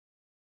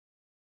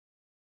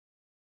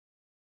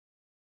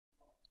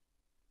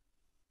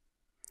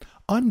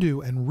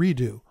Undo and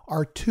redo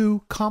are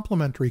two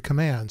complementary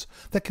commands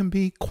that can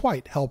be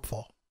quite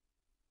helpful.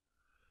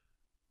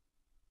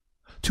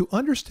 To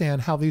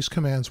understand how these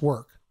commands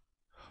work,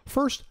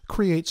 first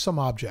create some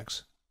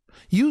objects.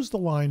 Use the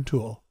Line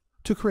tool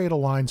to create a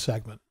line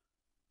segment.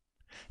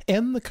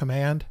 End the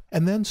command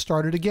and then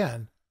start it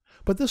again,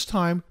 but this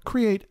time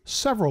create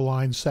several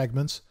line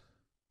segments,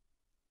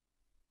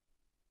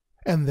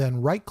 and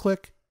then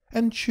right-click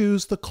and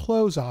choose the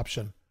Close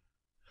option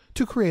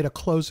to create a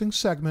closing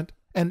segment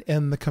and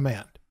end the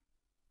command.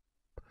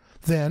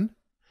 Then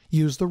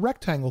use the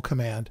Rectangle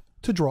command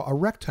to draw a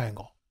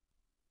rectangle.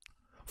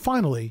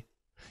 Finally,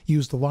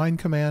 use the Line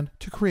command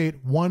to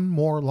create one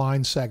more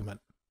line segment.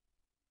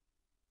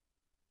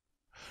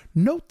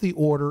 Note the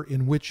order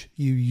in which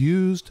you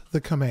used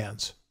the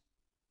commands.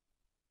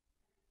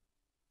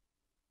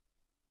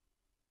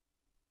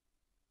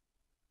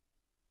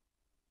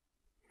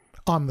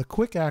 On the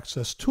Quick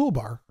Access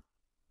toolbar,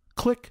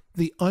 click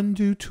the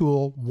Undo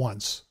tool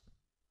once.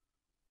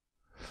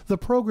 The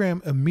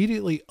program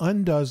immediately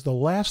undoes the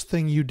last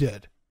thing you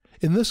did.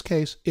 In this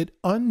case, it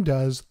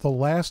undoes the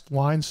last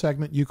line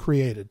segment you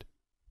created.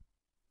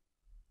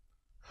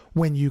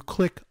 When you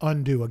click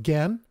Undo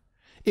again,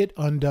 it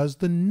undoes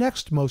the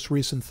next most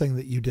recent thing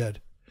that you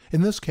did.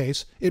 In this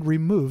case, it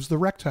removes the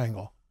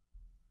rectangle.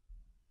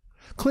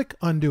 Click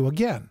Undo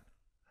again.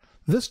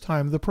 This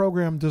time the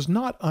program does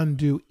not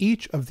undo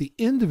each of the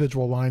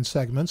individual line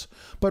segments,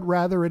 but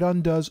rather it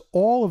undoes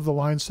all of the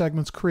line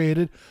segments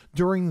created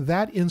during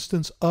that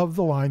instance of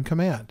the line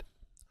command.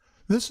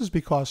 This is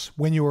because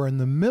when you are in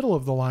the middle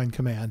of the line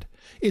command,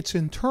 its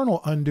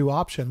internal undo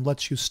option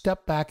lets you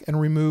step back and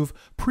remove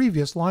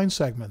previous line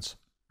segments.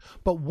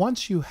 But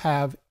once you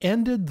have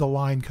ended the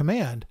line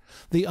command,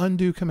 the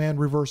undo command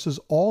reverses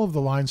all of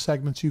the line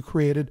segments you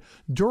created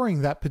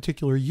during that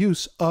particular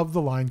use of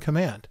the line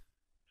command.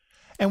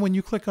 And when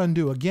you click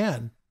Undo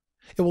again,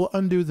 it will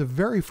undo the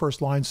very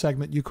first line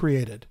segment you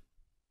created.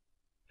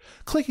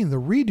 Clicking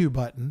the Redo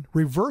button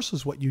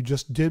reverses what you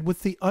just did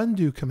with the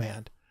Undo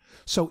command,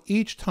 so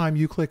each time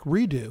you click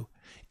Redo,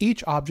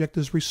 each object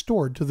is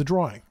restored to the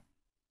drawing.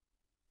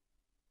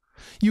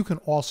 You can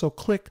also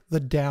click the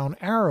down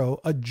arrow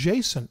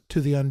adjacent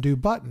to the Undo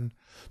button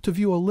to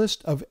view a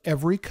list of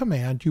every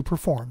command you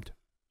performed.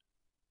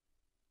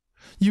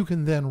 You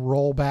can then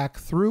roll back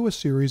through a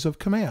series of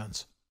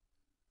commands.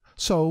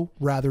 So,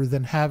 rather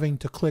than having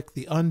to click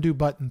the Undo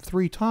button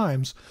 3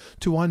 times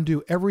to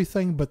undo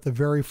everything but the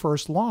very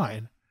first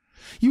line,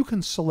 you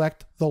can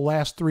select the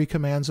last 3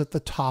 commands at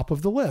the top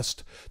of the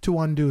list to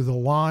undo the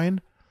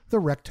line, the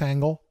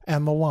rectangle,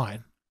 and the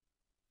line.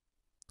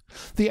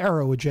 The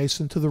arrow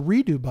adjacent to the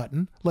Redo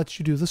button lets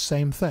you do the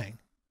same thing.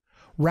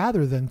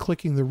 Rather than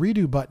clicking the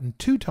Redo button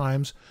 2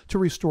 times to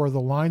restore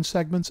the line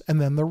segments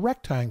and then the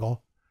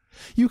rectangle,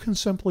 you can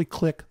simply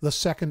click the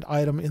second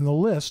item in the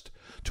list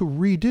to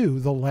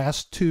redo the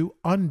last 2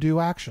 undo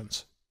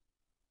actions.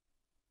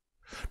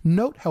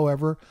 Note,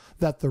 however,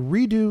 that the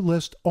Redo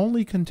list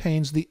only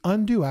contains the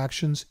undo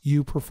actions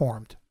you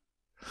performed.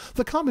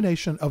 The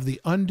combination of the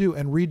Undo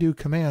and Redo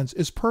commands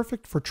is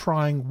perfect for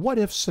trying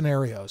what-if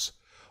scenarios,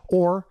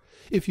 or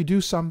if you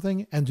do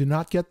something and do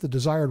not get the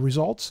desired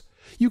results,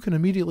 you can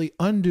immediately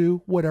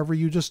undo whatever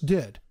you just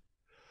did.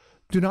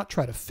 Do not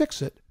try to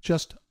fix it,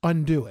 just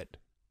undo it.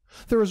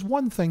 There is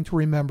one thing to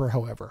remember,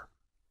 however.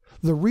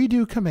 The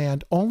Redo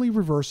command only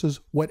reverses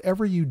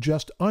whatever you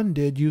just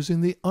undid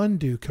using the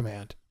Undo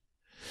command.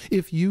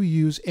 If you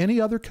use any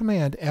other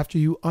command after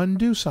you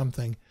undo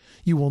something,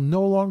 you will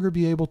no longer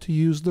be able to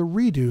use the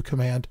Redo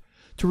command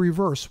to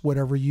reverse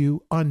whatever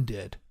you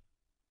undid.